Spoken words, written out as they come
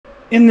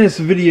In this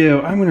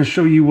video, I'm going to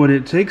show you what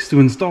it takes to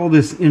install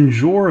this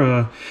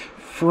Injora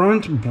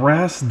front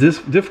brass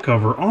diff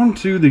cover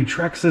onto the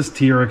Traxxas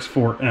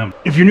TRX-4M.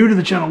 If you're new to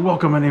the channel,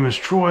 welcome. My name is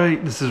Troy.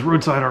 This is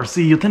Roadside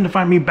RC. You'll tend to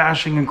find me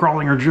bashing and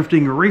crawling or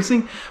drifting or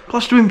racing,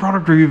 plus doing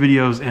product review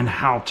videos and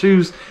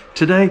how-tos.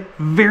 Today,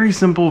 very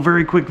simple,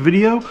 very quick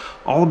video,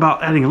 all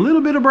about adding a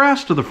little bit of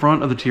brass to the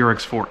front of the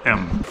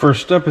TRX-4M.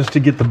 First step is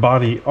to get the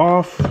body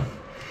off.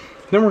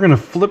 Then we're going to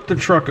flip the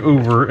truck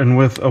over, and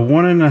with a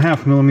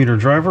 1.5mm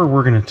driver,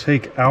 we're going to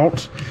take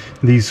out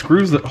these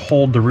screws that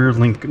hold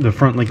the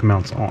front link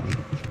mounts on.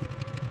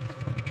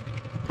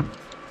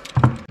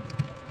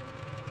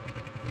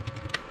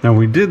 Now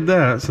we did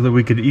that so that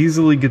we could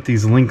easily get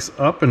these links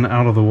up and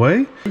out of the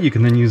way. You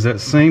can then use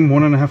that same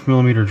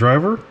 1.5mm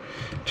driver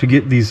to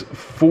get these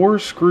 4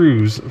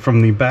 screws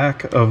from the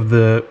back of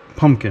the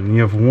pumpkin.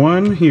 You have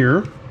one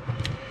here,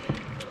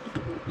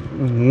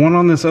 one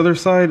on this other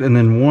side, and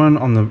then one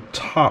on the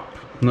top,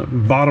 the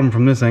bottom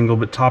from this angle,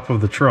 but top of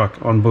the truck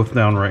on both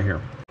down right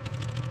here.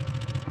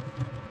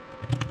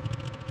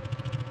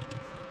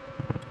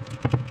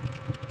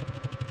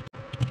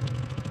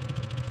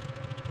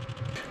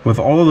 With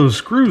all of those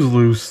screws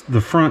loose, the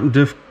front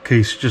diff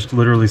case just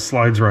literally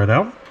slides right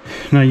out.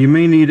 Now you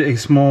may need a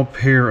small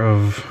pair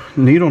of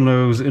needle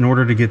nose in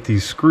order to get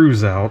these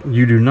screws out.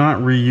 You do not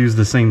reuse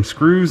the same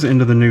screws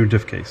into the new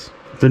diff case.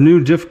 The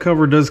new diff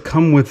cover does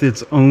come with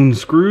its own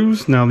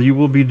screws. Now you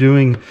will be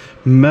doing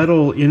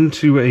metal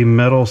into a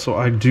metal, so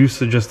I do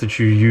suggest that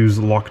you use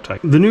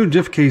Loctite. The new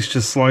diff case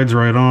just slides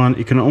right on.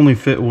 It can only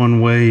fit one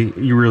way.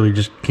 You really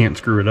just can't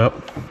screw it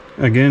up.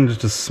 Again,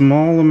 just a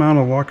small amount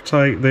of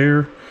Loctite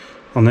there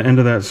on the end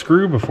of that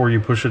screw before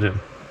you push it in.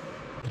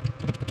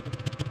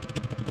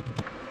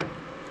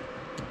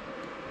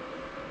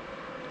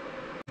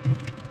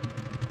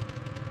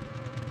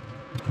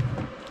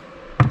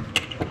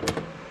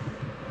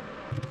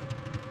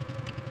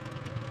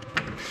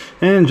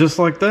 And just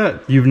like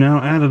that, you've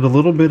now added a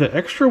little bit of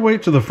extra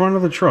weight to the front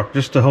of the truck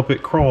just to help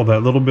it crawl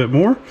that little bit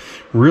more.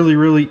 Really,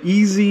 really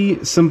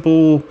easy,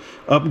 simple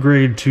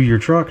upgrade to your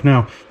truck.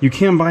 Now, you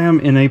can buy them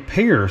in a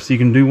pair, so you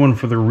can do one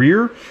for the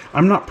rear.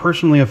 I'm not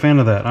personally a fan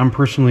of that. I'm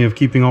personally of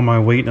keeping all my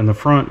weight in the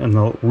front and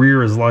the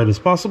rear as light as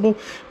possible,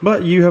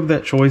 but you have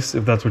that choice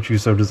if that's what you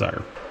so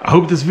desire. I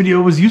hope this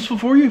video was useful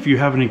for you. If you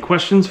have any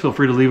questions, feel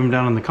free to leave them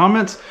down in the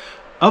comments.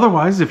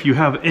 Otherwise, if you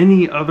have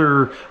any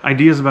other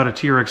ideas about a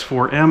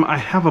TRX-4M, I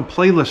have a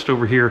playlist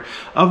over here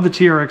of the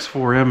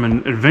TRX-4M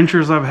and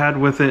adventures I've had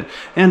with it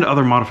and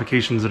other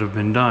modifications that have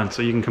been done.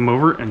 So you can come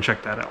over and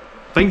check that out.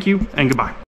 Thank you and goodbye.